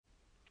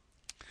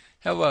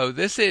Hello,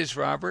 this is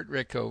Robert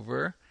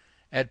Rickover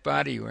at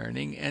Body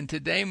Learning, and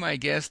today my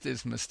guest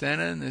is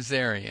Mostena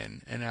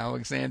Nazarian, an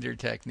Alexander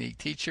Technique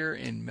teacher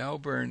in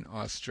Melbourne,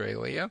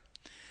 Australia.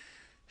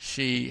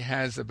 She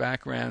has a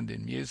background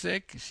in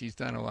music. She's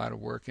done a lot of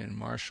work in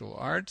martial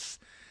arts.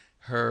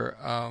 Her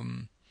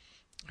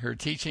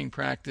teaching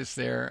practice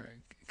there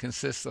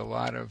consists a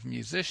lot of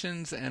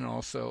musicians and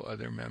also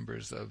other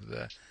members of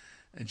the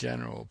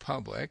general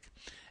public.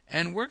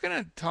 And we're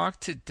going to talk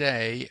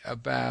today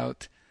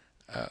about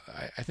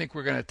I think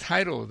we're going to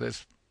title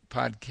this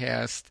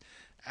podcast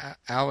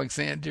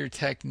Alexander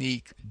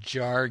Technique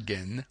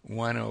Jargon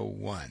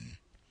 101.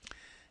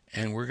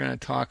 And we're going to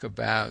talk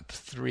about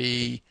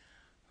three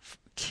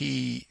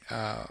key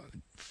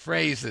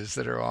phrases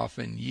that are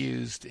often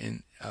used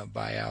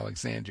by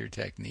Alexander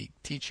Technique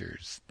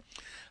teachers,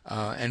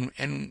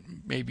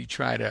 and maybe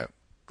try to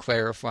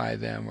clarify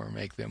them or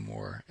make them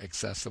more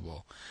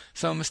accessible.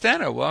 So,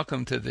 Mostena,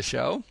 welcome to the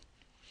show.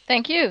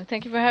 Thank you.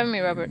 Thank you for having me,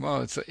 Robert.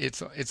 Well,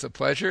 it's a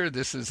pleasure.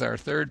 This is our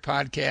third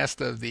podcast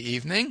of the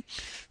evening,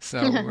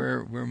 so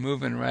we're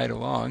moving right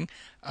along.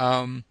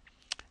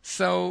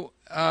 So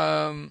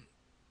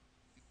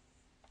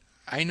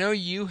I know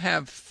you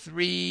have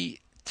three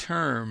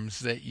terms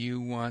that you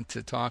want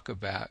to talk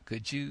about.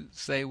 Could you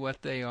say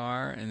what they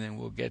are, and then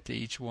we'll get to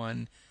each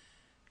one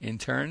in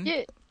turn?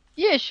 Yeah,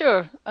 yeah,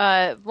 sure.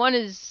 One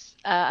is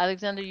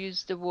Alexander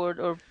used the word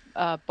or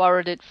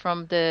borrowed it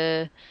from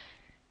the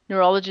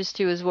neurologist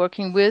he was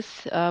working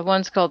with.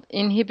 One's called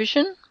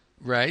inhibition,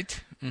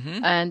 Right.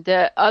 Mm-hmm. and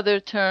the other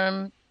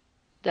term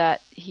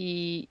that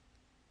he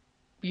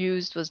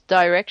used was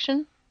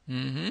direction.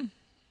 Mm-hmm.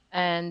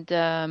 And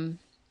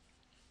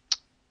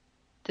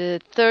the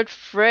third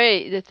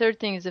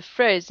thing is a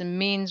phrase, a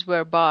means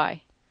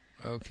whereby.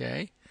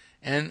 Okay.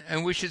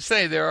 And we should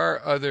say there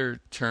are other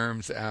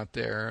terms out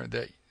there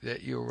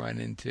that you'll run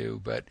into,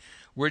 but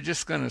we're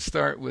just going to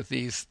start with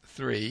these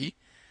three.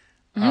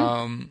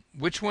 hmm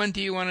Which one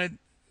do you want to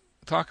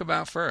talk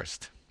about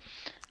first?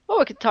 Well,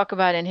 we could talk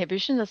about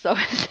inhibition. That's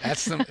always.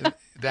 That's the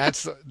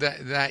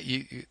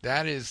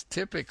that is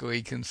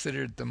typically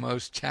considered the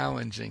most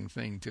challenging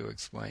thing to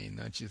explain,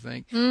 don't you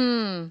think?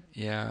 Mm,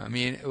 Yeah, I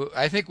mean,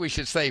 I think we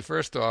should say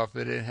first off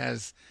that it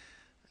has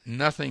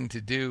nothing to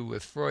do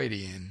with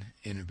Freudian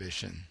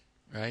inhibition,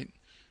 right?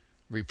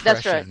 that's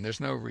right. Repression. There's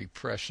no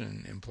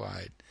repression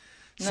implied.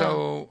 No.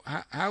 So,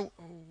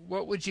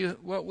 what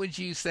would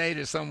you say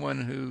to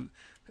someone who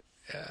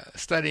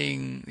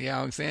studying the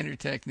Alexander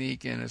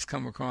technique and has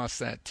come across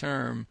that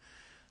term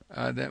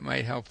that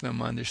might help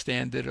them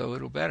understand it a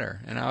little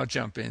better? And I'll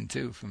jump in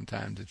too from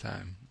time to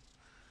time.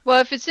 Well,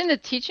 if it's in a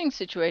teaching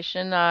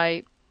situation,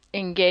 I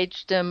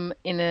engage them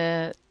in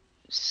a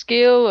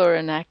skill or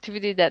an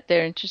activity that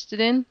they're interested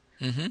in,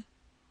 Mm-hmm.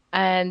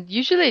 and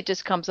usually it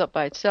just comes up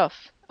by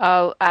itself.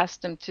 I'll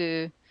ask them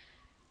to,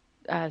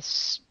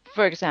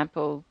 for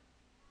example,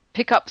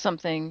 pick up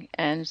something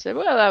and say,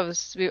 "Well,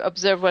 we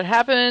observed what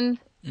happened.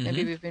 Maybe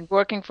Mm-hmm. we've been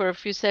working for a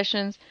few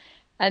sessions,"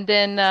 and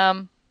then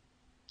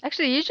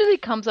actually, it usually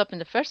comes up in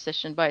the first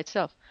session by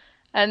itself,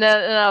 and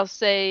I'll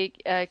say,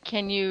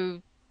 "Can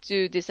you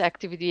do this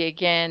activity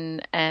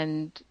again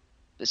and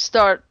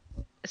start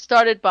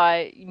started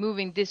by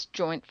moving this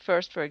joint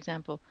first, for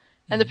example?"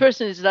 And the Mm-hmm.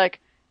 person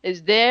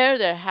is there,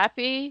 they're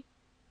happy,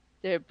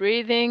 they're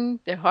breathing,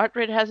 their heart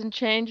rate hasn't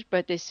changed,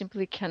 but they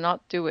simply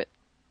cannot do it.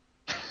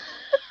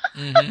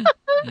 Mm-hmm.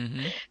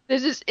 Mm-hmm.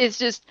 It's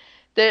just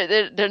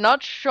they're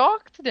not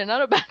shocked, they're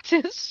not about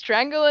to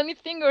strangle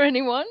anything or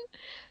anyone.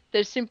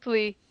 They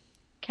simply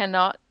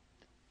cannot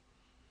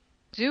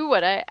do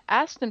what I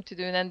asked them to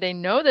do, and then they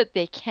know that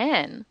they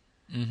can.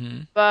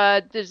 Mm-hmm.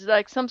 But there's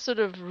like some sort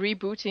of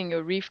rebooting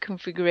or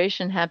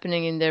reconfiguration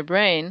happening in their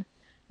brain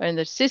or in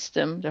their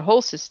system, their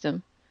whole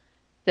system,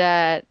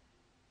 that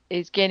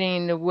is getting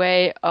in the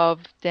way of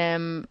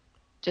them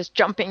just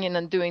jumping in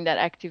and doing that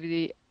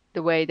activity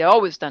the way they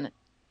always done it.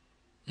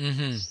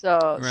 Mm-hmm.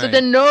 So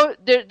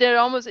Right. they're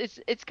almost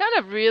it's kind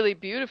of really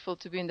beautiful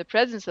to be in the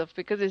presence of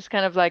because it's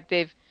kind of like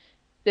they've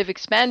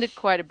expanded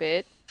quite a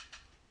bit.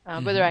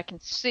 Whether Mm-hmm. I can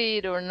see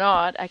it or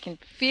not, I can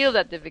feel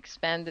that they've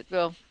expanded.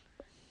 Well,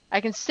 I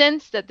can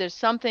sense that there's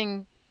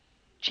something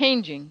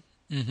changing,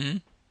 Mm-hmm.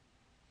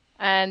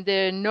 and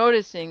they're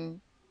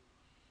noticing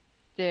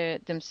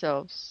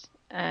themselves,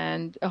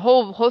 and a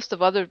whole host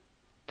of other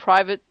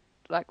private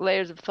like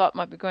layers of thought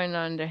might be going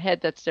on in their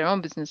head. That's their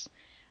own business.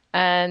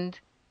 And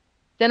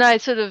then I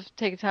sort of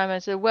take time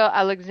and say, well,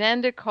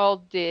 Alexander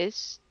called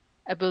this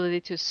ability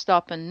to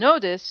stop and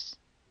notice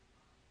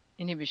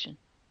inhibition.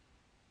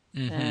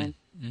 Mm-hmm. And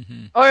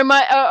Mm-hmm.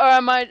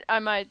 I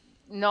might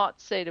not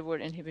say the word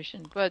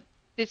inhibition, but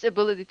this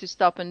ability to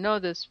stop and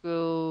notice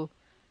will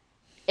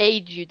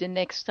aid you the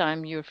next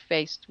time you're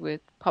faced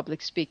with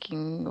public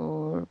speaking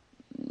or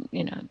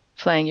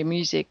playing your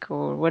music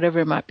or whatever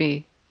it might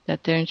be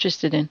that they're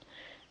interested in.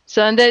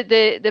 So and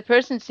the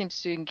person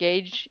seems to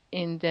engage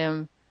in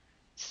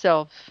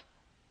themselves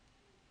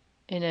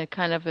in a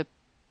kind of a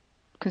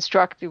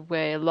constructive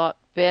way a lot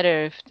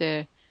better if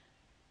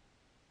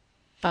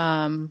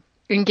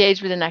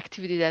engage with an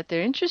activity that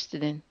they're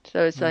interested in.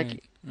 So it's Right,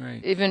 like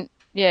right. even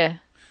yeah.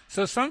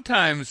 So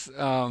sometimes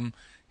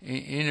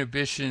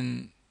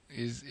inhibition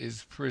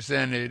is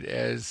presented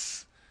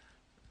as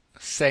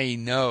say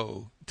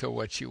no to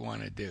what you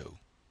want to do,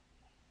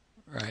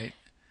 right?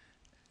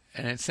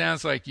 And it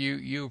sounds like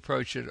you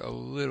approach it a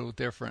little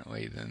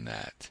differently than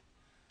that.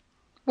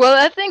 Well,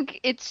 I think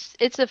it's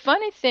a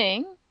funny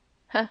thing.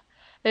 Huh.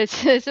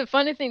 It's a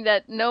funny thing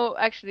that no,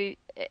 actually,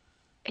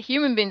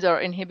 human beings are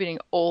inhibiting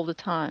all the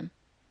time.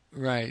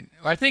 Right.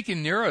 I think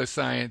in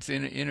neuroscience,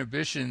 in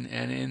inhibition,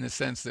 and in the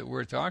sense that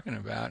we're talking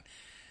about,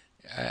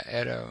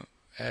 at a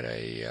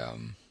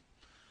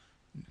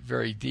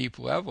very deep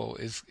level,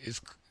 is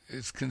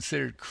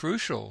considered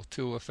crucial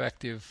to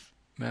effective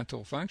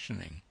mental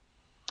functioning.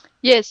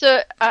 Yeah, so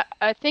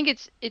I think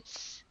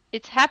it's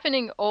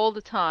happening all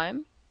the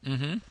time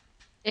Mm-hmm.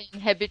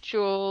 in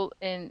habitual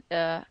in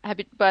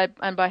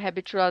by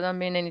habitual I don't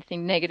mean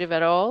anything negative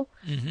at all,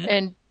 Mm-hmm.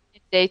 and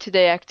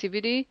day-to-day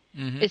activity.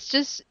 Mm-hmm. It's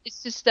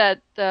just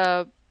that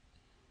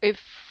if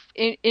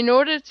in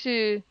order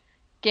to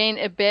gain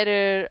a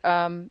better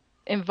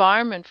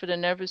environment for the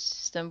nervous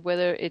system,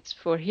 whether it's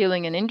for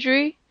healing an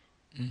injury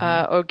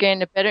Mm-hmm. or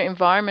gain a better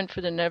environment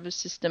for the nervous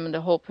system and the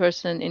whole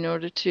person in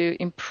order to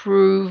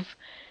improve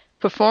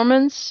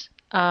performance,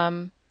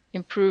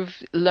 improve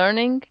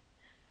learning,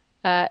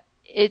 uh,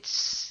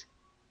 it's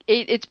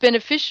it's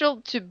beneficial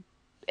to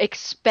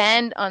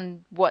expand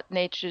on what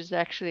nature is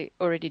actually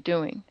already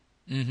doing.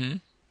 Mm-hmm.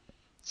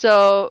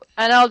 So,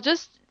 and I'll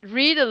just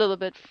read a little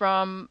bit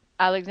from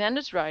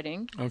Alexander's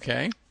writing.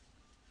 Okay.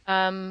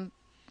 Um,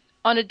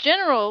 on a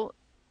general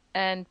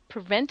and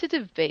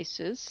preventative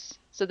basis,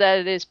 so that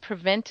it is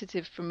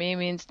preventative for me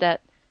means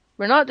that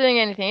we're not doing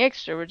anything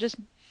extra, we're just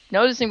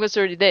noticing what's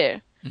already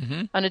there.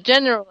 Mm-hmm. On a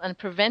general and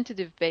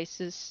preventative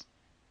basis,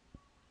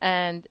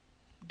 and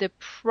the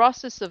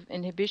process of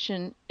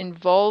inhibition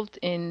involved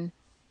in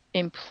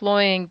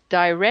employing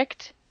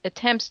direct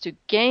attempts to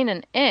gain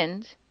an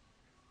end,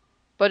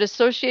 but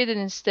associated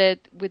instead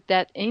with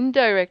that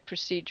indirect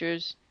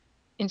procedures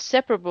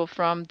inseparable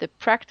from the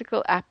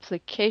practical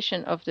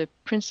application of the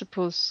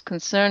principles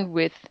concerned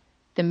with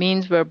the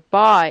means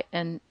whereby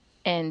an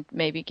end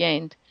may be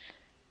gained.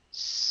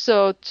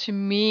 So to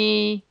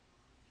me,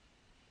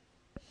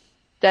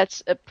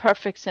 that's a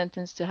perfect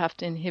sentence to have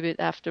to inhibit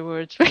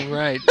afterwards.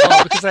 Right.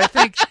 Well, because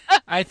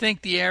I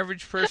think the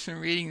average person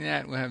reading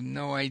that will have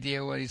no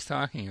idea what he's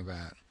talking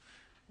about.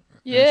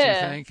 Don't you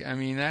Yeah, think? I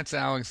mean, that's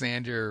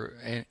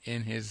Alexander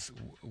in his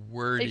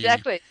wordy,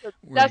 exactly. So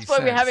wordy that's why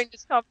we're sense. having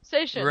this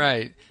conversation.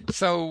 Right.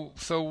 So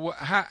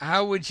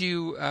how would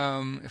you,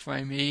 if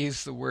I may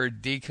use the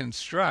word,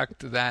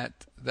 deconstruct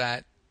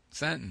that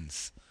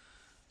sentence?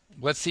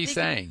 What's he Decon-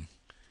 saying?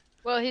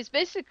 well, he's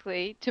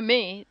basically, to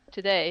me,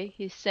 today,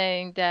 he's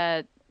saying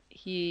that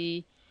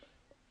he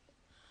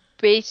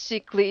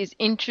basically is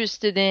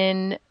interested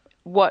in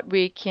what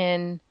we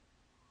can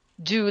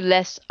do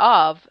less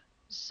of.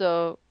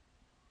 So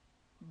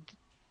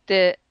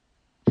the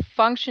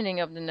functioning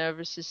of the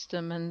nervous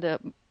system and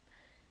the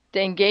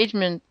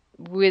engagement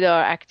with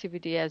our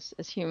activity as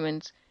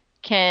humans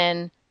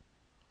can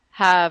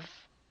have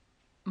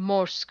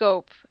more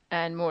scope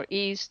and more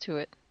ease to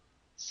it.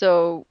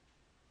 So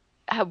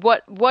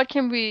what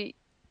can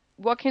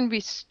we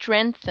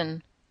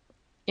strengthen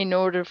in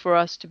order for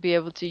us to be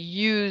able to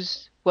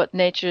use what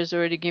nature has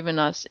already given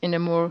us in a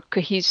more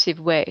cohesive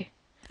way?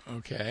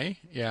 Okay.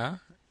 Yeah. And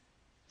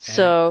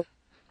So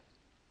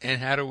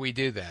and how do we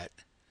do that?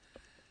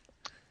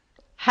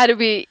 how do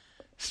we how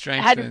do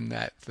Strengthen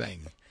that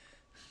thing.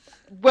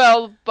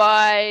 well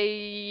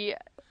by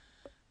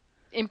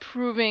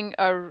improving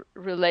our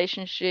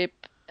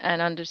relationship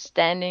and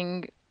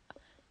understanding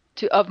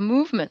of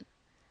movement,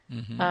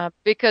 Mm-hmm.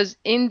 because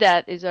in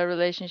that is our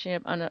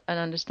relationship and an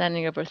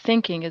understanding of our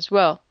thinking as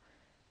well.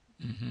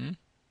 Mm-hmm.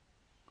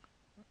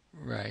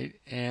 Right.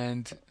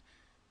 And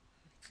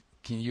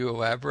can you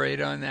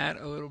elaborate on that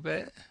a little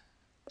bit?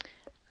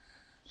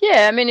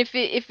 Yeah, I mean, if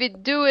we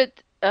do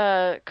it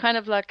kind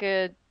of like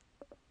a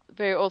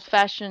very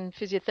old-fashioned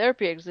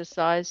physiotherapy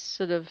exercise,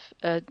 sort of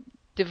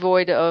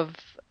devoid of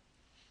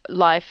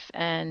life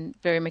and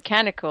very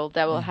mechanical,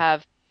 that will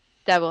have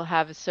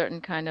a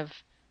certain kind of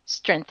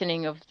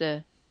strengthening of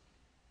the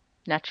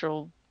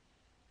natural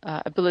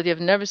ability of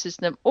the nervous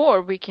system,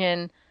 or we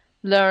can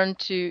learn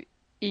to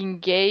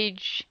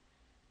engage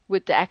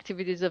with the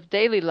activities of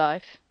daily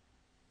life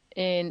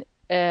in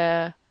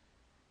a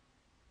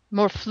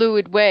more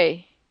fluid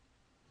way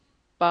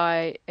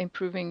by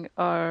improving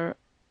our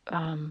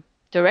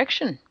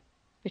direction,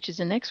 which is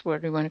the next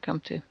word we want to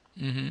come to.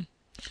 Mm-hmm.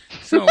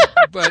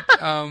 But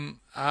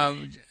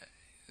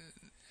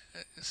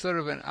sort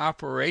of an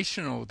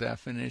operational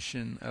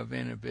definition of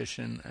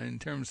inhibition in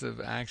terms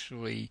of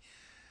actually,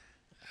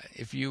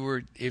 if you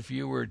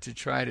were to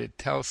try to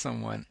tell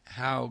someone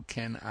how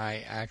can I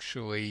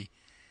actually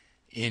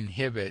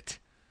inhibit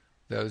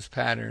those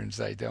patterns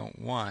I don't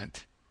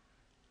want,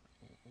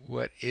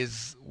 what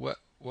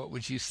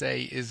would you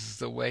say is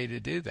the way to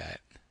do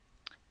that?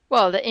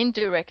 Well, the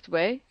indirect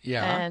way,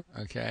 Yeah. and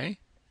Okay.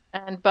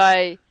 And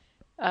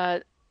uh,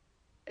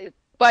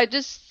 by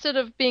just sort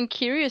of being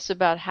curious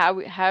about how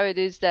it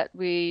is that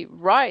we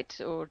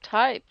write or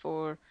type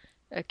or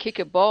kick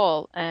a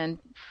ball, and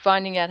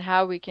finding out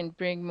how we can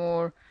bring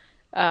more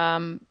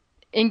um,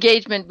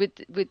 engagement with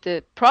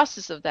the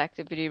process of the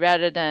activity,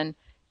 rather than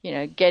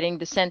getting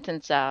the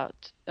sentence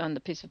out on the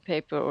piece of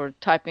paper or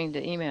typing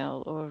the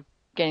email or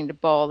getting the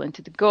ball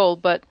into the goal,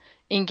 but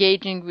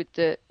engaging with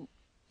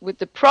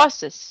the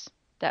process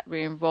that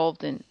we're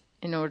involved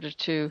in order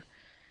to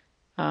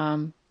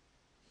um,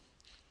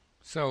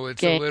 So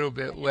it's a gain. little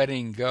bit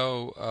letting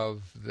go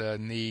of the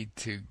need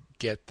to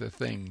get the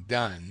thing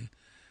done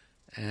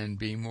and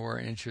be more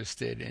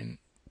interested in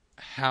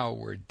how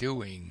we're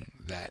doing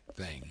that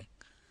thing.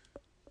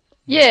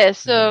 Yeah,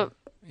 Is that, so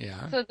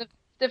yeah? so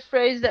the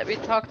phrase that we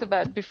talked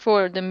about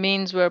before, the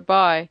means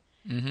whereby,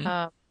 Mm-hmm.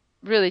 uh,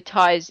 really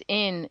ties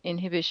in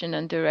inhibition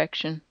and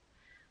direction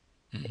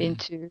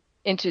Mm-hmm.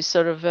 into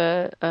sort of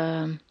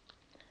a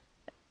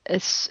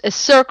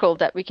circle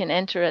that we can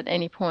enter at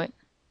any point.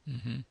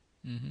 Mm-hmm.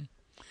 Mm-hmm.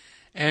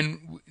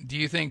 And do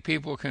you think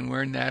people can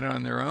learn that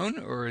on their own,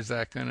 or is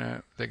that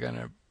they're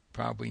gonna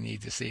probably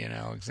need to see an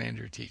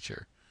Alexander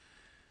teacher?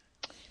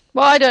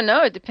 Well, I don't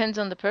know. It depends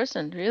on the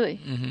person, really.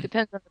 Mm-hmm.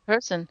 Depends on the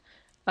person.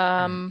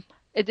 Right.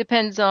 It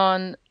depends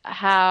on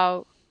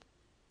how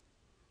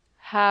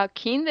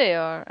keen they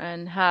are,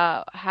 and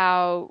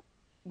how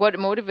what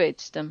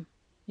motivates them,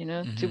 to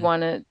Mm-hmm.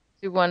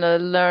 wanna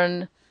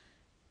learn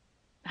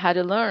how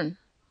to learn.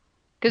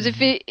 Because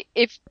Mm-hmm.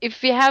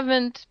 if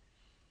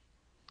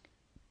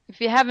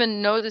we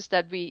haven't noticed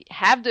that we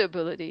have the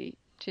ability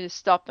to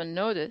stop and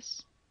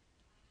notice,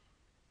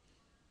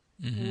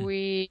 Mm-hmm.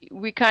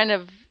 we kind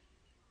of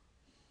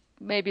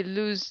maybe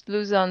lose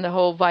on the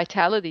whole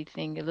vitality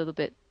thing a little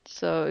bit.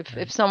 So if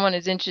Right. someone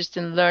is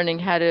interested in learning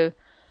how to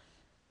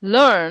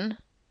learn,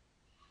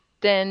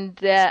 then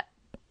that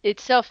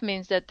itself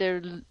means that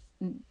they're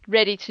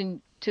ready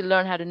to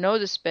learn how to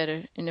notice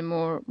better in a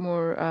more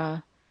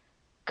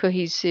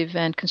cohesive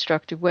and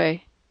constructive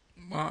way.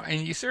 Well,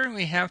 and you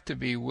certainly have to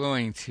be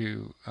willing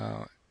to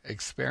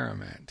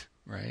experiment,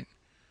 right?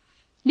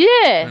 I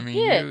Yeah, mean,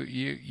 yeah.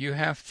 you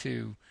have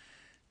to,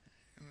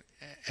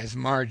 as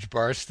Marge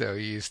Barstow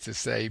used to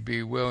say,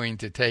 be willing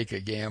to take a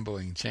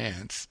gambling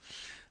chance.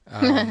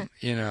 You're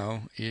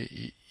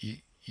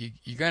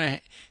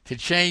gonna to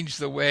change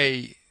the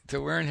way to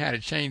learn how to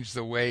change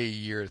the way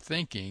you're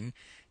thinking.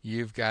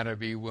 You've got to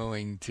be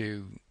willing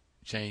to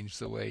change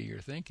the way you're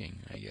thinking,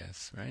 I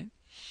guess, right?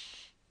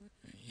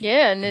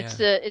 Yeah, and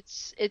Yeah,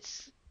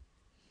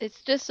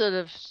 it's just sort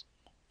of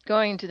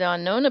going into the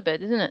unknown a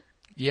bit, isn't it?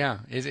 yeah.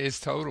 It's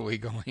totally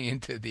going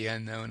into the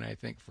unknown. I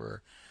think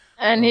for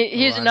And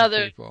a lot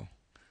of people,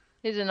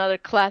 here's another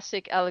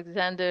classic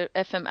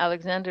FM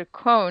Alexander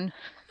Cohn,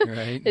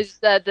 right?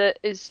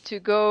 is to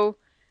go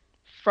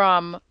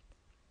from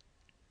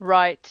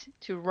right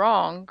to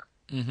wrong,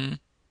 Mm-hmm.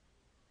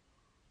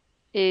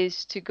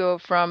 is to go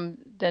from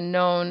the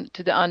known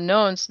to the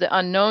unknown. So the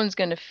unknown's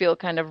going to feel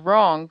kind of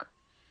wrong,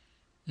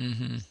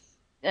 Mm-hmm.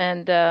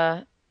 and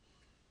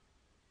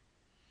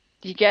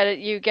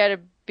you gotta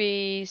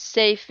be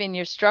safe in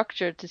your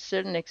structure to a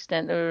certain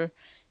extent, or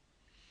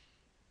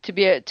to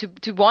be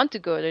to want to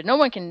go there. No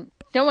one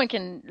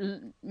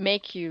can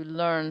make you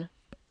learn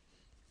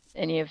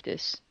any of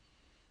this.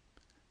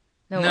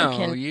 No one No,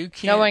 can you no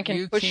can't. one can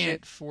You push you.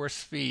 can't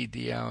force feed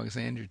the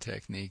Alexander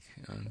technique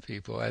on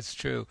people. That's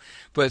true.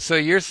 But so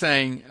you're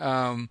saying,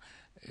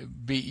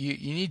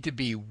 you need to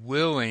be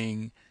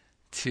willing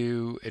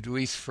to, at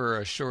least for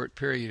a short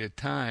period of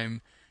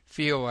time,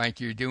 feel like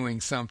you're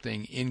doing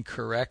something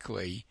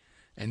incorrectly,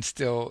 and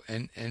still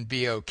and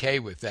be okay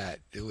with that,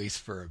 at least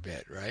for a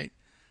bit, right?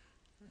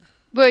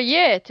 But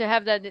yeah, to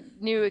have that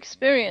new That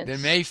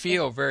experience. may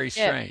feel very Yeah,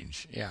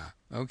 strange. Yeah.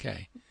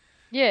 Okay.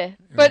 yeah.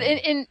 But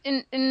Right.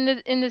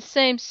 in the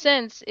same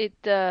sense,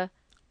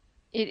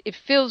 it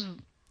feels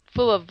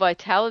full of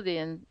vitality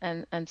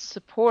and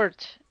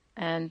support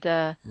and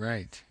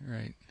Right.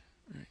 Right.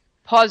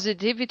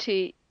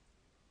 positivity.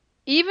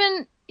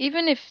 Even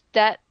if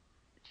that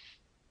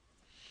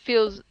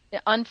feels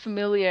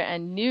unfamiliar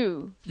and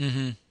new,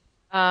 Mm-hmm.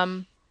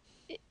 um,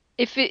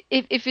 if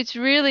it's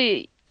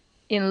really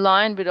in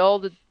line with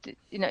all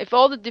if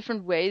all the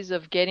different ways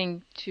of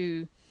getting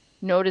to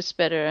notice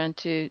better and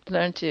to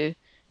learn to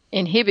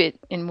inhibit,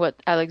 in what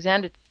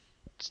Alexander's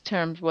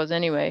terms was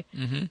anyway,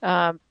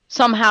 Mm-hmm.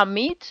 somehow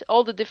meet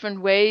all the different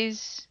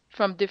ways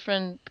from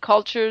different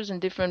cultures and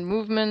different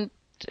movement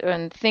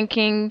and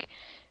thinking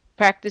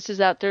practices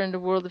out there in the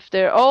world, if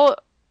they're all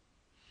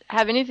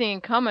have anything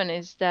in common,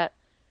 is that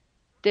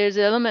there's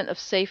an element of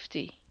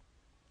safety.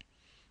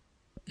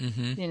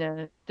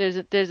 Mm-hmm.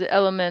 There's an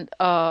element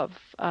of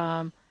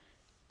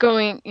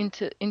going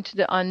into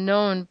the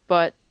unknown,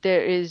 but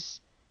there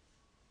is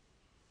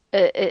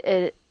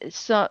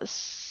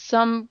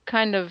some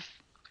kind of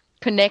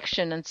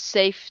connection and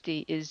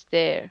safety is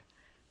there.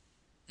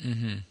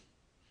 Mm-hmm.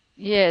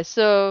 Yeah.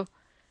 So,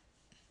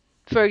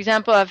 for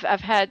example, I've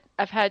had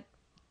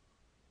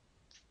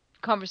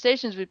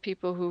conversations with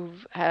people who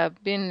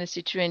have been in a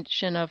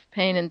situation of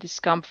pain and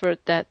discomfort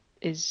that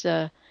is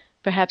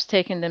perhaps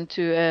taken them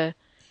to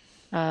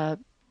uh,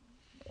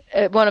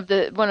 one of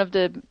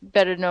the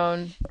better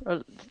known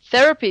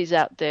therapies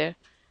out there,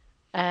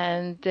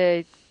 and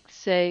they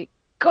say,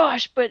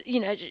 "Gosh, but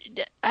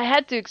I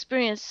had to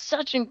experience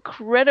such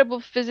incredible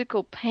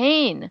physical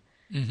pain,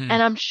 Mm-hmm.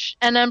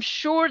 and I'm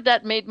sure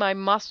that made my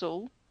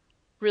muscle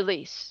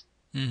release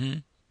Mm-hmm.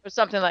 or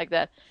something like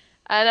that."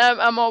 And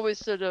I'm always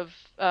sort of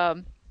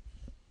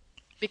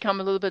become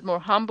a little bit more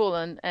humble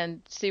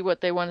and see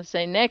what they want to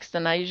say next.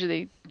 And I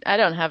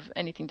don't have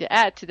anything to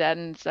add to that.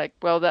 And it's like,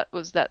 well,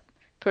 that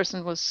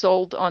person was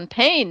sold on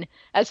pain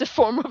as a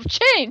form of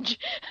change.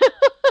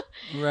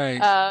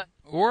 Right. uh,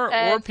 Or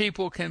and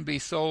people can be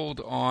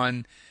sold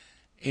on,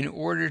 in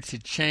order to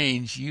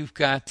change, you've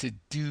got to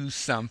do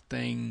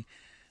something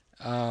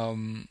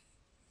um,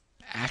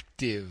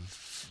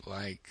 active,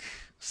 like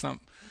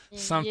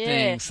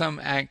yeah, some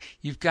act.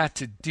 You've got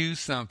to do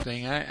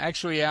something.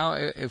 Actually,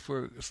 if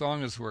we're, as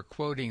long as we're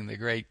quoting the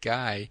great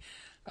guy,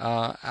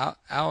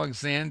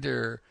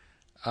 Alexander,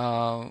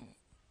 uh,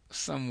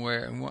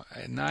 somewhere,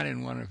 not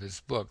in one of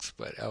his books,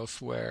 but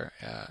elsewhere,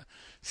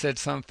 said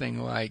something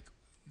like,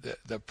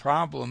 the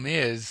problem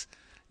is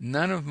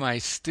none of my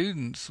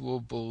students will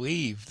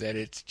believe that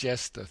it's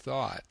just a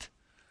thought.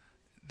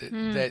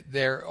 hmm, That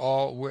they're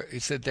all, he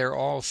said, they're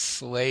all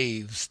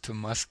slaves to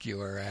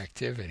muscular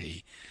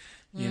activity.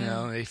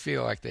 hmm. They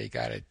feel like they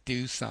got to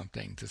do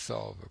something to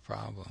solve a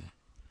problem.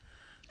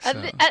 And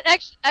So,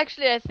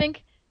 actually, I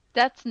think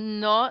that's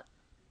not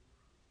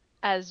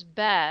as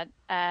bad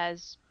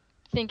as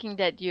thinking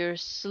that you're a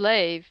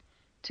slave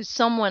to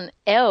someone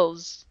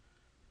else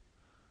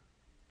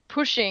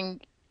pushing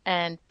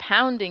and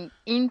pounding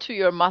into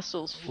your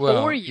muscles for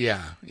well, you.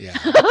 yeah, yeah.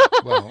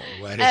 Well,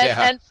 what? and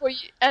Yeah,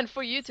 and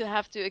for you to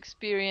have to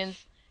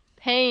experience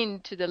pain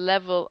to the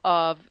level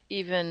of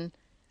even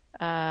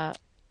uh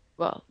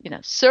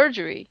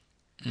surgery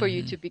for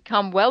you hmm, to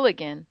become well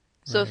again,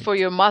 so for right.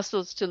 your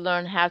muscles to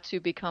learn how to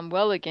become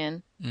well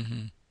again.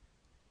 Hmm.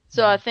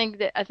 So I think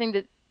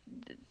that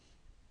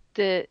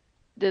the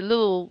the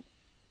little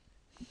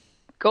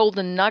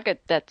golden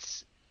nugget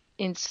that's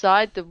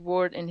inside the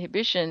word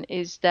inhibition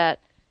is that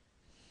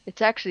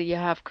it's actually you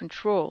have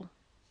control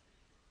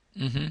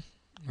Hmm.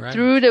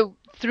 through Right. the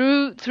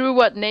through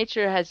what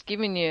nature has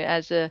given you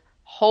as a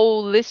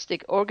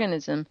holistic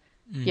organism.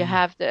 You Hmm.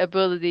 have the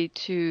ability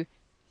to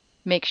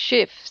make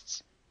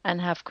shifts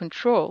and have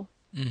control.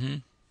 Hmm.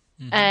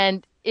 Hmm.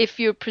 And if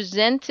you're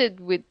presented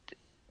with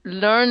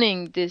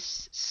learning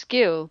this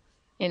skill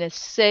in a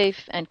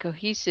safe and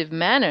cohesive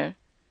manner,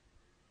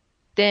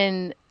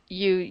 then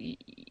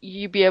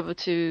you be able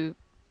to,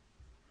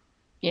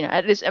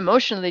 at least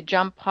emotionally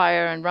jump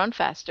higher and run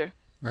faster.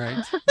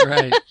 Right.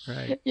 Right.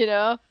 Right.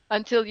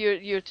 Until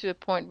you're to a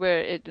point where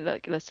it,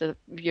 like, let's say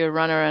you're a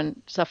runner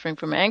and suffering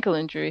from ankle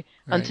injury,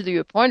 Right. until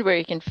you're a point where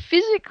you can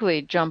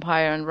physically jump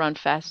higher and run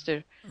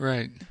faster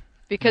Right.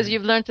 because Right.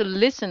 you've learned to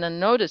listen and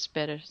notice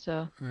better.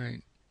 So,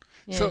 Right.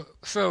 yeah.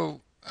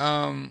 So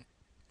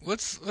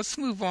let's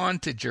move on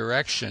to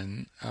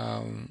direction.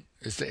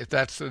 If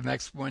that's the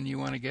next one you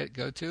want to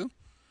go to,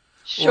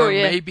 Sure, or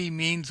yeah. maybe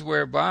means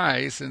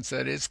whereby, since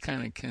that is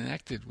kind of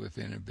connected with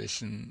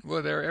inhibition.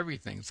 Well,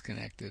 everything's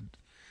connected.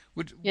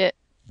 Would Yeah.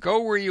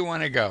 go where you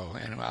want to go,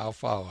 and I'll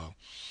follow.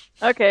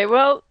 Okay,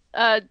 well,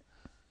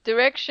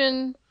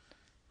 direction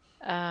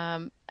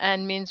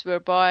and means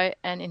whereby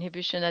and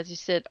inhibition, as you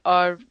said,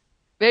 are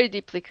very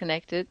deeply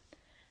connected.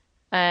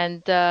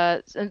 And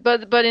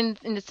but in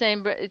the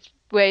same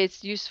way,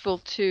 it's useful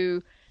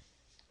to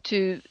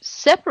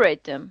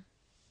separate them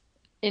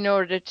in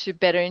order to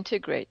better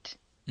integrate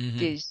Mm-hmm.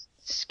 these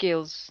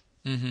skills.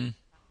 Mm-hmm.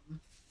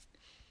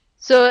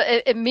 So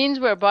it means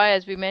whereby,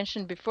 as we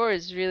mentioned before,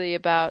 is really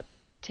about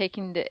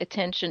taking the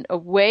attention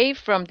away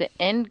from the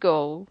end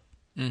goal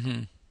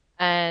Mm-hmm.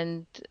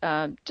 and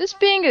just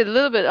being a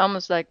little bit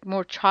almost like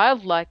more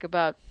childlike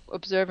about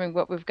observing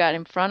what we've got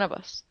in front of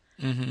us.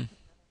 Mm-hmm.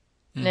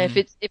 Now, Mm-hmm.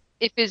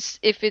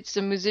 if it's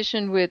a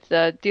musician with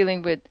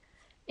dealing with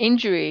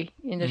injury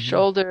in the Mm-hmm.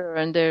 shoulder or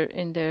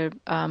in their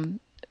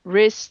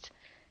wrist,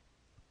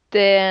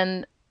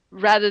 then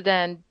rather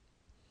than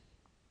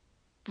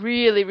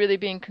really, really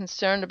being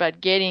concerned about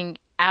getting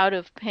out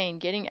of pain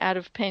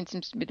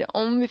seems to be the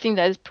only thing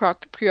that is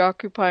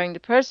preoccupying the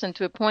person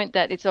to a point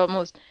that it's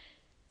almost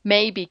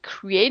maybe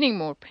creating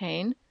more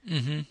pain.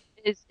 Mm-hmm.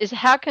 Is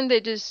how can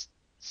they just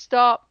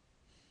stop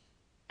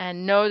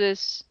and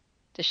notice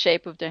the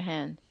shape of their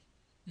hand?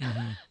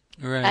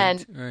 Mm-hmm. Right.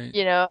 And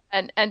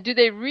Right. and do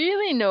they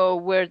really know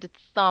where the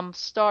thumb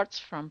starts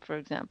from, for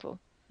example?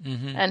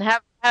 Mm-hmm. And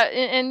have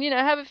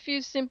a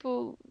few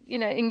simple,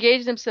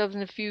 engage themselves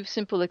in a few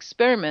simple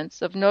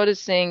experiments of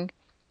noticing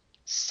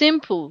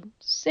simple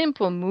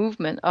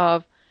movement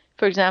of,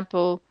 for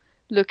example,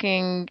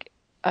 looking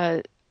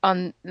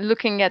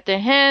looking at their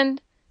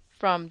hand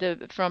from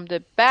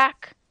the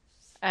back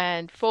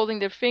and folding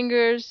their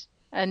fingers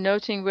and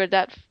noting where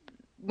that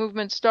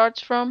movement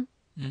starts from.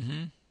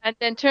 Mm-hmm. and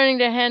then turning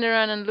their hand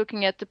around and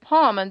looking at the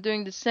palm and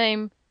doing the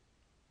same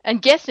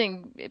and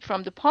guessing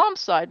from the palm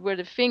side where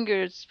the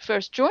finger's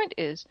first joint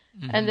is,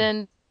 and Hmm.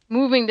 then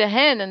moving the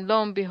hand, and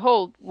lo and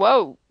behold,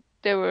 whoa,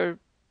 they were,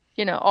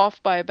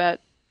 off by about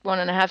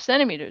 1.5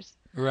 centimeters.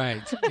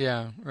 Right.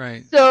 Yeah.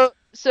 Right. So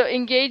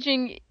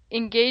engaging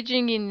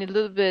in a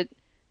little bit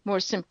more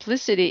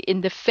simplicity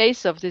in the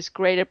face of this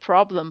greater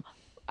problem.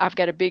 I've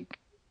got a big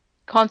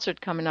concert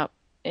coming up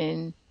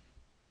in,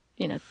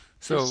 you know,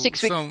 So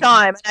 6 weeks so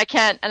time,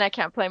 and I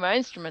can't play my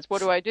instruments. What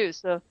do I do?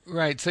 So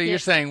right. So you're yeah,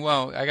 saying,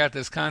 well, I got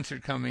this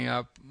concert coming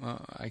up.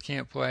 I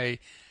can't play.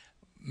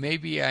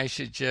 Maybe I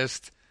should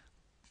just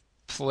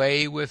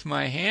play with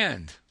my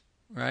hand,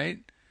 right?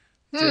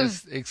 hmm,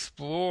 Just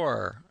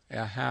explore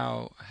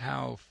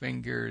how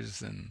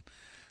fingers and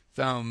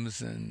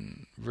thumbs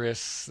and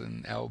wrists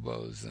and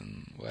elbows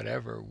and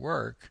whatever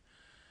work.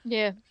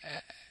 yeah,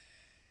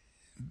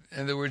 In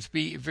other words,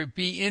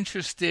 be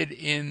interested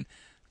in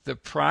the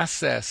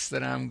process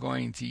that I'm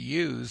going to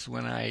use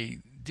when I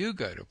do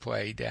go to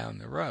play down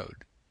the road,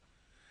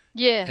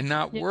 yeah, and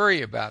not yeah,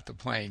 worry about the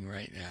playing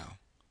right now.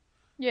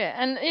 yeah.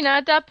 And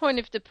at that point,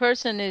 if the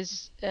person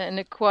is in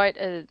a quite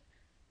a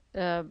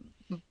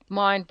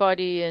mind,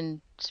 body,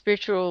 and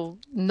spiritual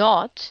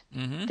knot,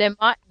 Hmm.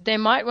 they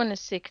might want to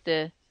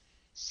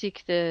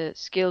seek the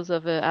skills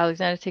of an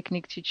Alexander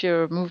Technique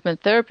teacher or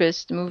movement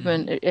therapist, Hmm.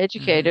 movement Hmm.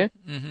 educator,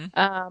 Hmm.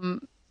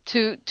 um,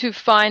 to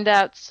find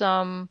out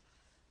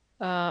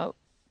uh,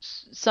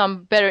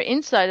 some better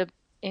insight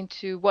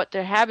into what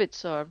their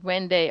habits are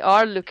when they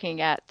are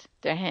looking at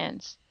their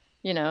hands.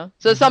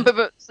 So some Hmm.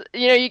 people,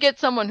 you get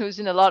someone who's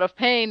in a lot of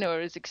pain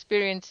or is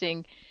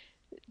experiencing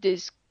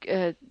this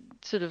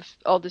sort of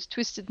all this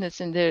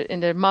twistedness in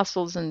their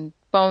muscles and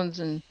bones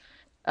and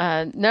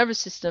nervous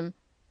system.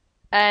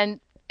 And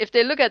if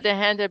they look at their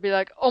hand, they'll be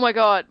like, "Oh my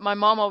God, my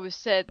mom always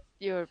said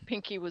your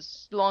pinky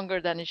was longer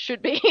than it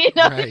should be." It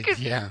Right. could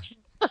Yeah.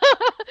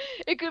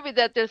 it could be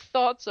that their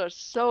thoughts are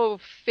so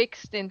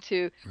fixed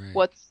into Right.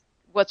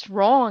 what's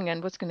wrong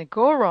and what's going to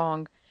go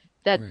wrong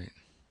that Right.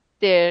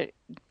 they're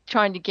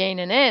trying to gain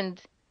an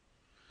end.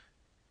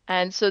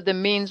 And so the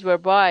means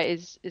whereby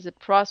is a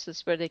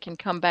process where they can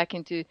come back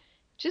into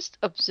just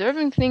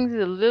observing things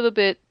a little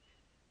bit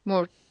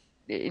more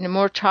in a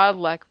more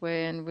childlike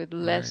way and with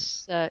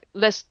Right.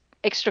 less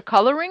extra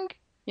coloring,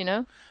 you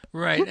know?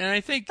 Right. And I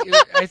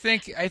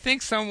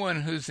think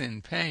someone who's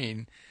in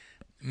pain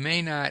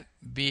may not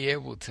be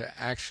able to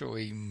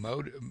actually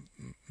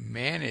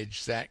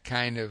manage that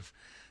kind of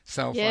Yeah,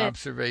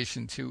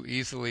 self-observation too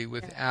easily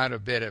without a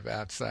bit of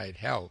outside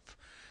help.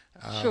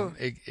 sure.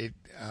 It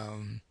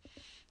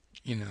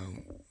you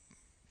know,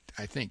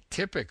 I think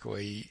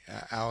typically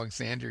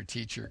Alexander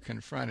teacher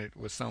confronted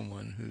with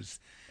someone who's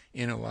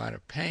in a lot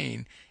of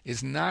pain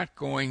is not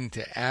going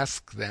to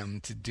ask them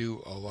to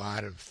do a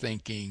lot of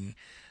thinking.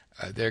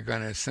 They're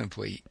going to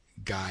simply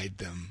guide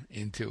them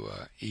into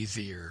a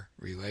easier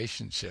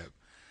relationship,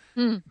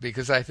 Hmm.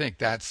 because I think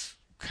that's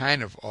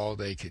kind of all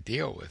they could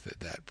deal with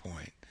at that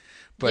point.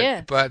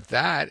 Yeah, But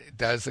that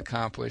does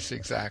accomplish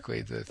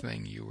exactly the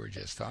thing you were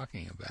just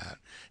talking about,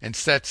 and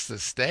sets the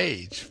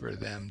stage for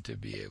them to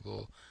be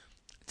able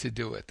to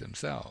do it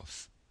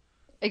themselves.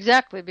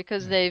 exactly,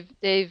 because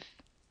they've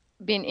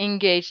been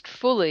engaged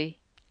fully.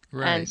 And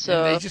Right. And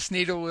they so, just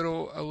need a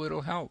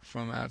little help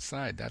from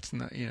outside. That's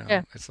not,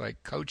 yeah. it's like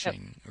Yep.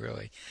 coaching,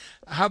 really.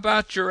 How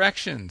about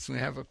directions? We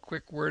have a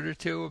quick word or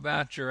two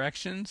about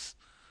directions.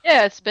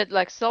 Yeah, it's a bit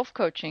like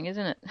self-coaching,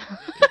 isn't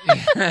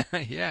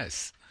it?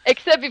 Yes.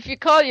 Except if you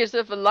call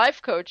yourself a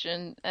life coach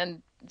and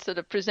sort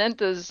of present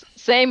those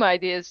same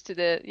ideas to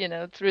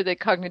through the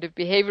cognitive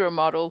behavioral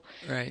model,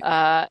 Right.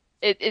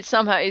 it's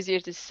somehow easier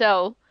to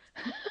sell.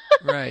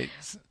 Right.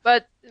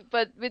 But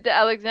but with the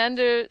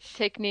Alexander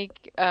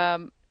technique uh,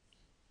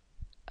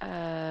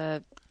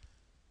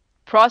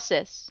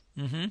 process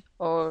Mm-hmm.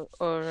 or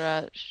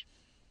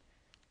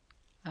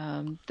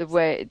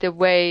the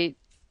way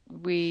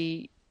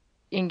we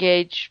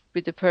engage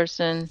with the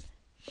person,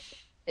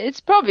 it's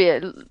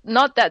probably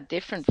not that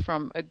different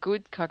from a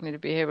good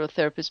cognitive behavioral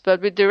therapist.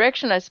 But with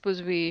direction, I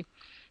suppose we're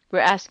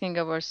asking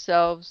of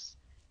ourselves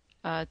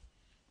uh,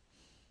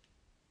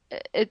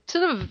 it's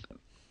sort of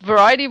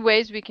variety of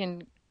ways we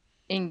can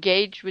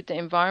engage with the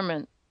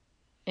environment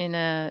in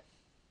a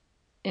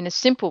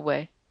simple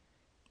way,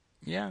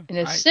 Yeah. in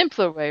a I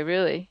simpler way,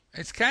 really. Yeah.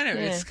 it's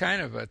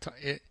kind of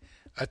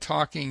a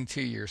talking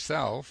to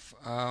yourself,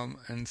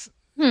 and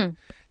Hmm.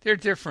 they're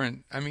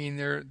different. I mean,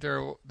 there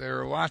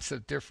are lots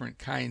of different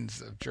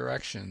kinds of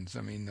directions.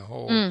 I mean, the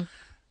whole Hmm.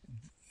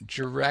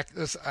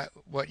 this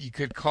what you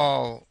could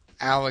call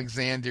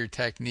Alexander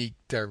technique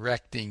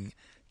directing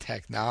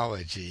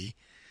technology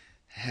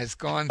has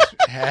gone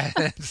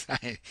has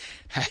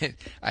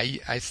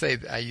I say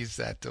I use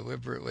that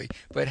deliberately,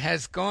 but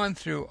has gone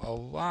through a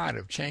lot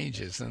of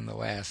changes in the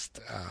last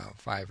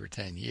 5 or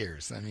 10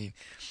 years. I mean,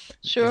 if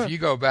Sure. you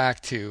go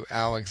back to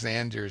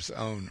Alexander's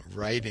own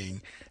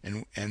writing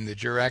and the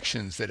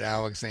directions that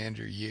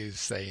Alexander used,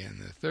 say in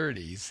the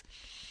 30s,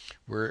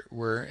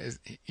 were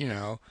you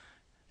know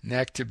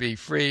neck to be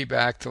free,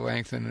 back to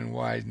lengthen and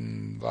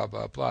widen, blah,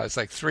 blah, blah. It's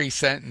like 3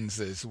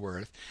 sentences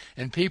worth.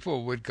 And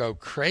people would go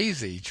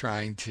crazy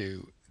trying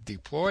to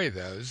deploy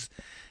those.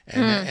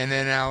 Mm. And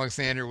then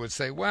Alexander would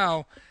say,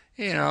 well,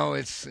 you know,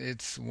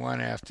 it's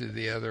one after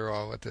the other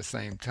all at the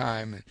same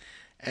time.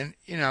 And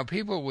you know,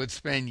 people would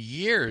spend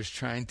years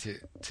trying to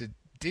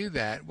do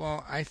that.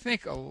 Well, I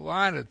think a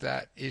lot of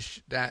that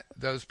is that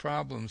those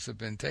problems have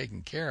been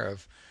taken care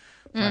of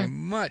by Mm.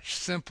 much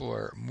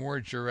simpler, more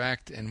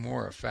direct, and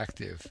more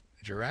effective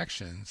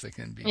directions that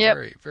can be Yep.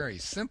 very, very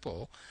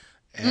simple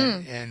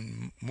Mm.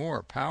 and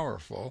more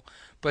powerful.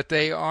 But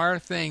they are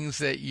things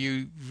that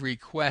you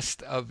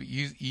request of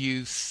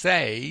you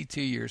say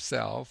to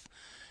yourself,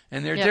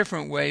 and there are Yep.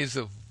 different ways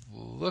of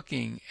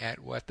looking at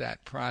what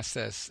that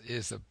process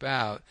is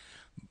about.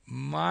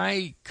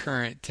 My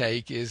current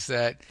take is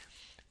that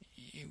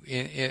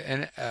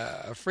in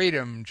a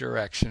freedom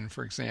direction,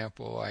 for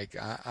example, like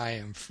I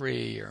am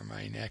free, or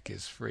my neck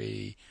is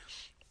free,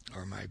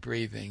 or my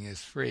breathing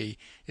is free,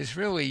 is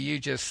really you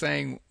just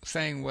saying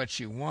what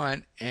you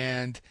want,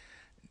 and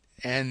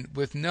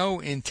with no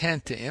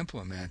intent to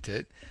implement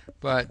it,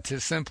 but to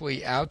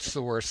simply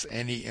outsource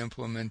any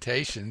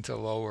implementation to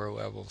lower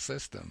level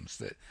systems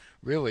that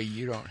really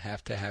you don't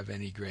have to have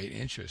any great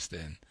interest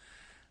in.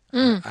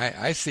 Mm.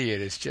 I see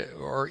it as just,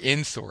 or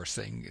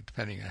insourcing,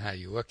 depending on how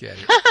you look at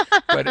it.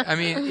 But I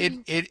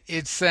mean,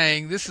 it's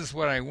saying this is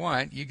what I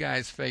want. You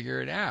guys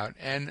figure it out.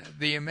 And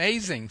the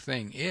amazing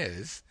thing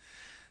is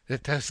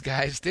that those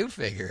guys do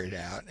figure it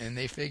out, and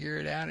they figure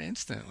it out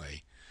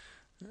instantly.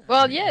 I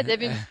Well, yeah, mean, yeah, they've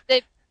been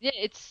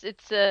it's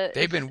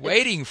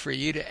waiting for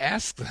you to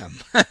ask them.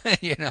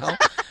 You know,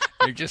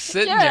 they're just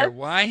sitting yeah, there.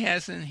 Why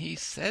hasn't he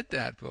said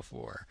that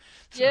before?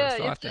 Or yeah,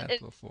 thought that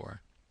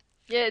before?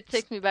 yeah, it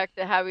takes me back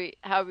to how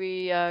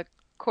we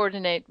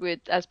coordinate with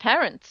as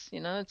parents.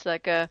 It's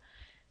like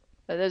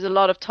there's a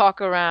lot of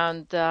talk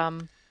around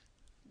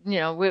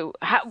what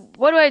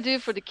do I do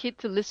for the kid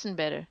to listen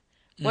better?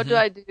 What do Mm-hmm.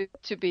 I do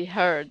to be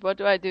heard? What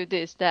do I do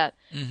this, that?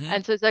 Mm-hmm.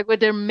 And so it's like, well,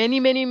 there are many,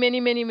 many, many,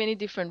 many, many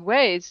different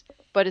ways,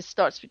 but it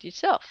starts with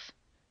yourself.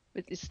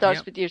 It starts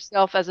Yep. with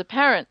yourself as a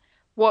parent.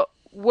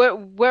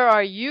 Where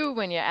are you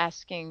when you're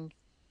asking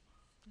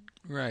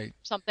Right.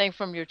 something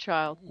from your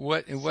child?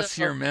 What's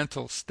your So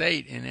mental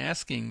state in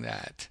asking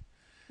that?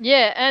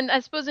 yeah, and I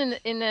suppose in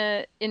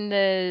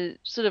the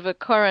sort of a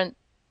current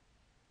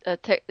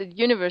tech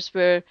universe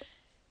where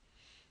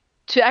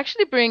to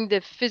actually bring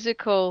the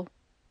physical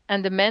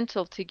and the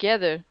mental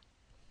together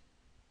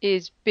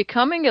is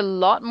becoming a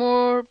lot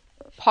more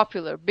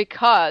popular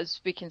because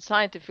we can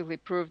scientifically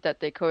prove that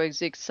they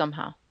coexist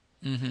somehow,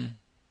 Mm-hmm.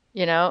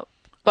 you know?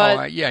 Oh,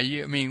 But yeah.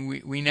 I mean,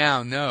 we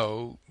now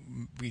know,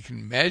 we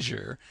can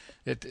measure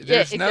that yeah,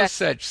 there's no exactly.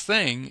 such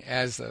thing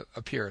as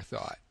a pure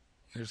thought.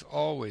 There's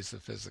always a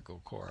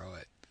physical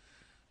correlate.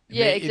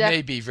 Yeah, It may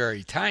exactly. be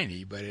very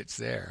tiny, but it's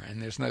there,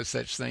 and there's no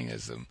such thing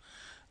as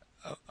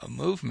a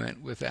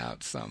movement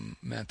without some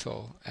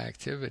mental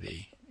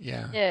activity.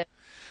 Yeah. Yeah.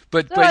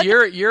 But So I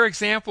think, your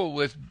example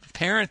with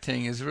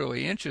parenting is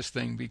really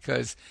interesting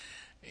because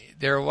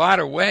there are a lot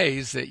of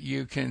ways that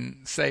you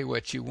can say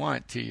what you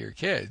want to your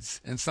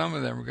kids, and some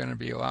of them are going to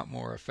be a lot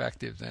more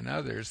effective than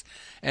others.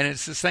 And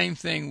it's the same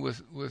thing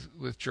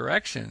with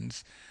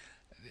directions.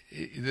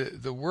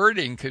 The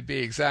wording could be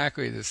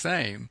exactly the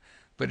same,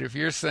 but if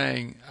you're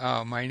saying,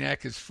 oh, my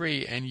neck is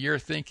free, and you're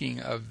thinking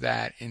of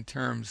that in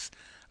terms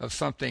of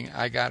something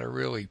I got to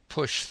really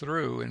push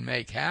through and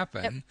make yep,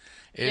 happen,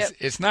 yep,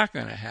 it's not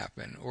going to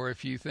happen. Or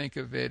if you think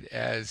of it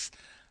as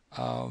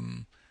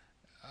um,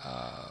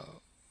 uh,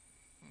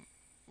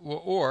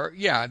 or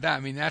yeah, I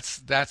mean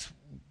that's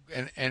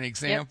an yep,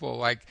 example.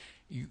 Like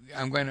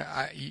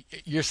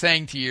you're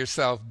saying to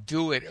yourself,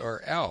 do it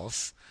or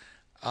else.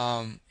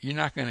 You're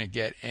not going to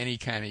get any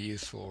kind of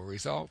useful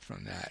result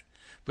from that.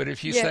 But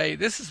if you yeah, say,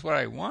 this is what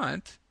I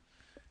want,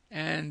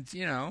 and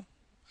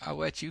I'll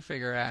let you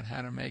figure out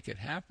how to make it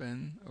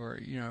happen, or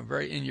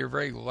and you're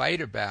very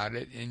light about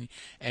it,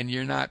 and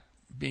you're not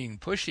being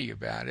pushy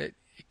about it.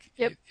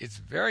 yep. It's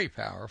very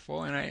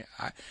powerful, and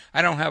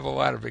I don't have a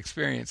lot of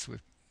experience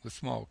with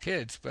small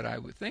kids, but I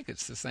would think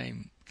it's the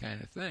same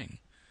kind of thing.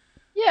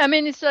 Yeah, I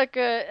mean, it's like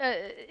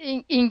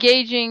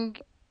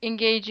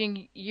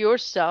engaging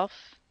yourself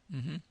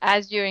Hmm.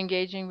 as you're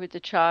engaging with the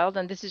child,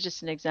 and this is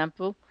just an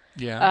example.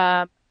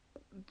 Yeah. Um,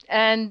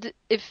 and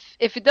if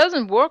it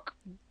doesn't work,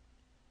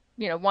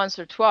 once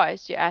or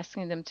twice, you're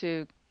asking them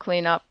to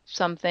clean up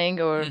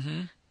something or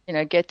Hmm.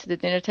 get to the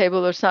dinner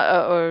table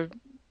or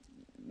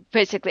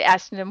basically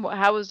asking them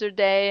how was their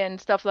day and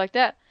stuff like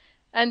that.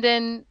 And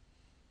then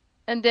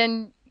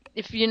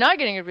if you're not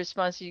getting a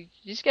response, you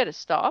just got to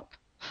stop,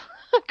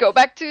 go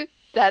back to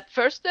that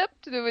first step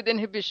to do with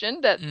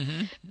inhibition that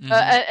Hmm. Hmm.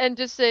 and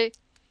just say,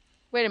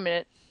 wait a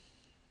minute,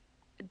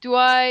 do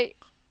I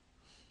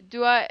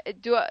do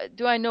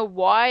I know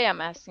why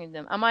I'm asking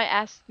them? Am I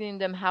asking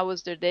them how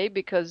was their day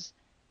because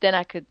then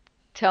I could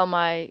tell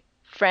my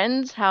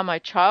friends how my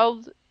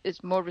child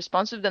is more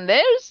responsive than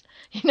theirs,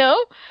 you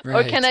know?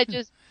 Or can Right. I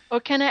just or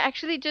can I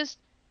actually just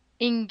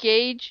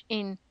engage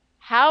in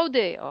how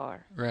they are,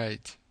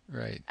 Right.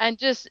 Right. and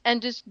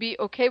just be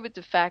okay with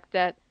the fact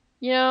that,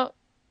 you know,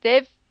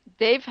 they've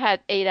they've had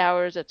 8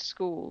 hours at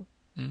school,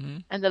 Mm-hmm.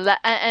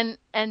 and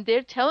and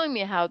they're telling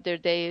me how their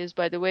day is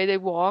by the way they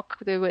walk,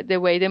 the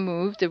way they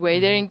move, the way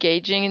they're Mm-hmm.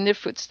 engaging in their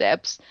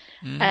footsteps,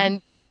 Mm-hmm.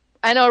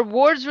 and are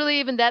words really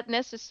even that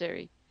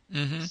necessary?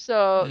 Mm-hmm. So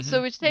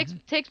Mm-hmm. which Mm-hmm.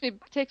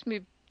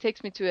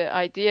 takes me to an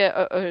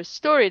idea, or a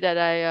story that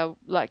I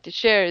like to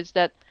share, is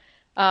that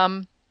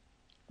um,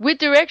 with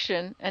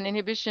direction and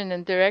inhibition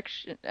and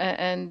direction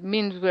and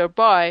means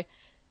whereby,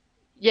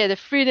 yeah, the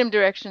freedom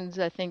directions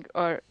I think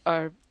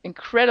are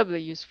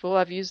incredibly useful.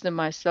 I've used them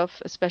myself,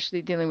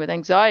 especially dealing with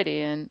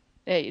anxiety, and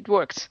hey, it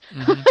works.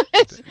 Mm-hmm.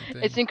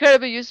 It's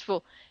incredibly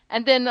useful.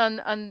 And then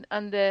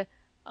on the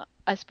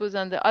I suppose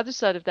on the other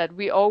side of that,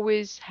 we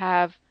always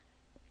have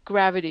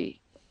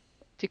gravity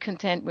to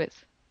contend with.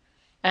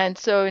 And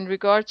so in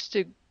regards to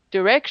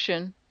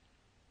direction,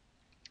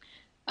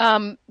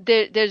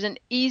 there's an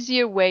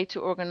easier way to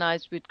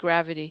organize with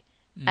gravity,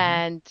 Mm-hmm.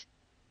 and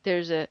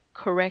there's a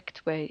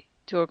correct way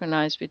to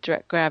organize with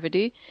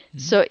gravity. Mm-hmm.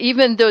 So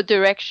even though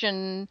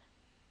direction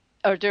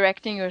or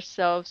directing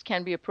yourselves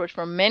can be approached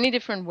from many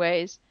different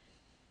ways,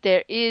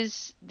 there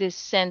is this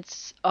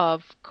sense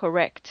of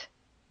correct.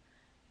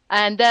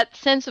 And that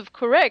sense of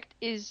correct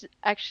is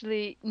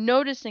actually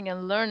noticing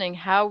and learning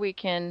how we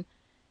can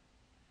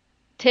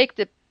take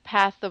the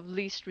path of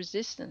least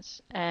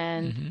resistance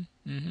and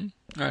Mm-hmm.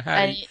 Mm-hmm.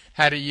 and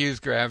How to use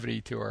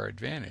gravity to our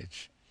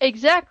advantage.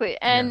 exactly.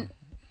 Yeah. And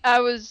I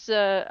was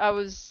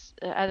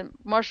at a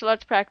martial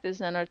arts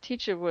practice, and our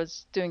teacher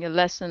was doing a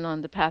lesson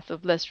on the path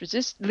of least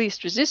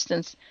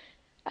resistance.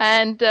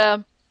 And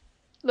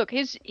look,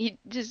 he's a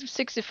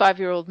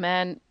 65-year-old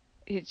man.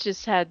 He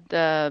just had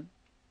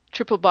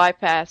triple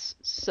bypass,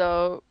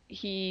 so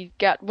he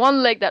got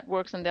one leg that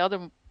works, and the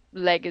other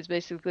leg is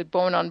basically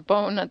bone on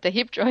bone at the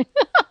hip joint.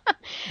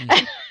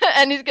 Mm-hmm.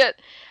 And he's got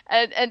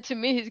and to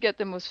me he's got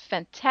the most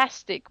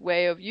fantastic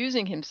way of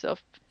using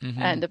himself,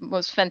 Mm-hmm. and the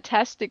most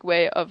fantastic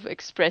way of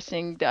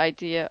expressing the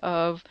idea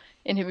of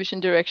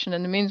inhibition, direction,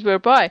 and the means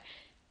whereby.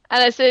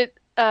 And I said,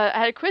 I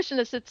had a question.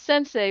 I said,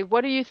 Sensei,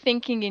 what are you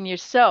thinking in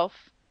yourself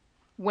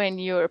when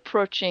you're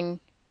approaching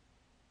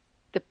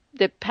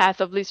the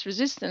path of least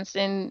resistance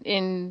in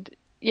in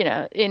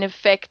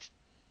effect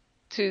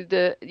to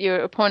the your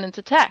opponent's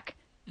attack,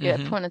 your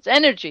Mm-hmm. opponent's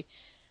energy?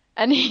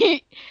 And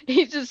he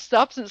just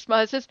stops and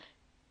smiles and says,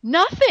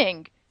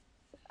 nothing.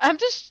 I'm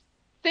just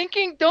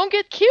thinking, don't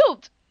get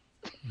killed.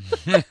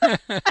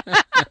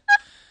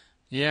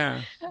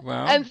 Yeah.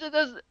 Well. And so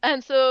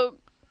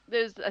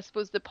there's I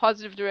suppose the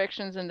positive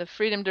directions and the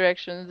freedom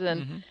directions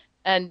Mm-hmm.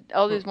 and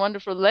all Well, these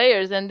wonderful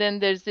layers, and then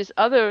there's this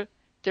other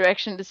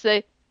direction to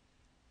say,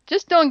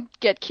 just don't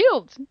get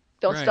killed.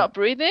 Don't right. stop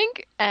breathing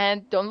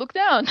and don't look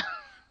down.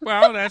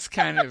 Well, that's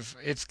kind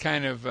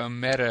of a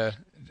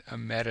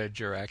meta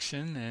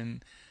direction,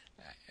 and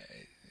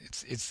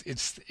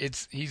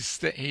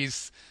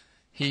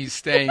he's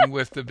staying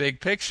with the big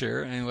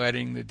picture and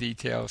letting the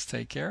details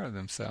take care of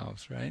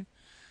themselves, right?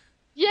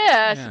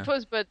 Yeah, I Yeah.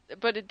 suppose, but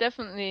it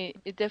definitely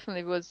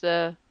was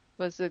a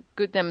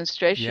good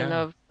demonstration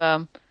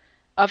Yeah.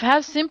 of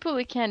how simple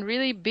it can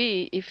really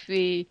be if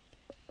we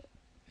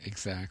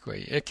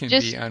Exactly. It can be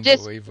just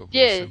unbelievably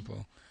yeah,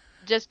 simple.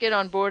 just get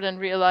on board and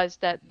realize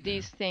that Yeah.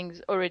 these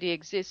things already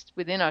exist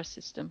within our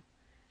system.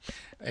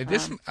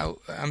 This Um,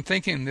 I'm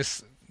thinking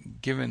this,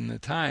 given the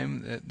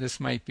time, that this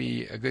might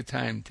be a good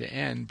time to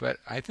end, but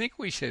I think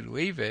we should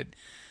leave it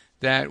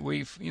that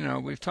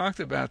we've talked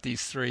about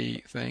these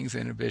three things: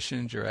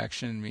 inhibition,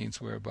 direction,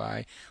 means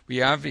whereby.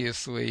 We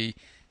obviously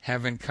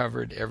haven't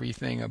covered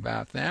everything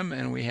about them,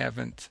 and we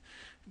haven't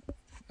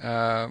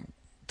uh,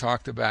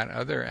 talked about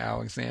other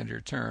Alexander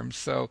terms.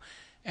 So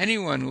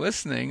anyone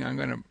listening, I'm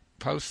going to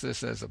post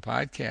this as a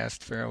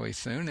podcast fairly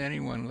soon.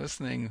 Anyone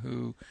listening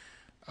who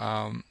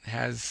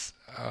has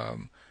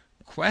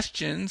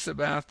questions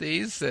about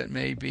these that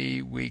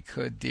maybe we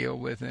could deal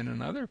with in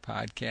another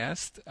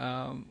podcast,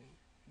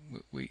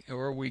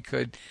 we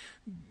could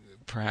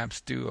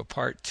perhaps do a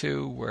part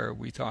two where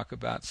we talk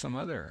about some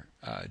other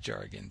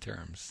jargon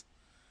terms.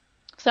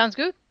 Sounds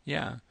good.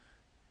 Yeah,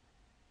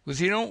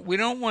 because we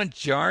don't want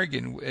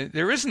jargon.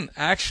 There isn't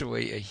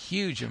actually a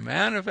huge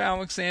amount of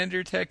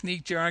Alexander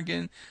technique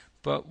jargon,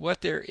 but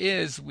what there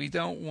is, we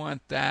don't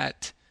want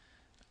that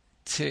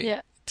to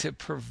Yeah. to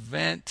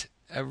prevent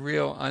a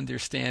real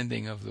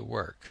understanding of the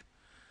work.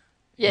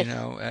 You Yes.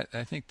 know,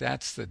 I think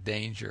that's the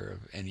danger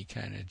of any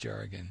kind of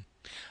jargon.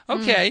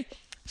 Mm. Okay,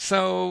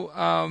 so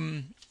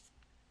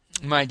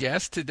my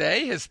guest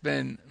today has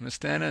been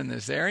Mostena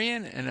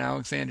Nazarian, an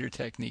Alexander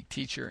Technique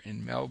teacher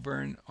in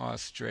Melbourne,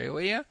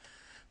 Australia.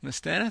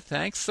 Mostena,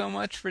 thanks so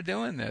much for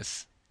doing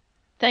this.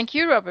 Thank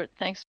you, Robert. Thanks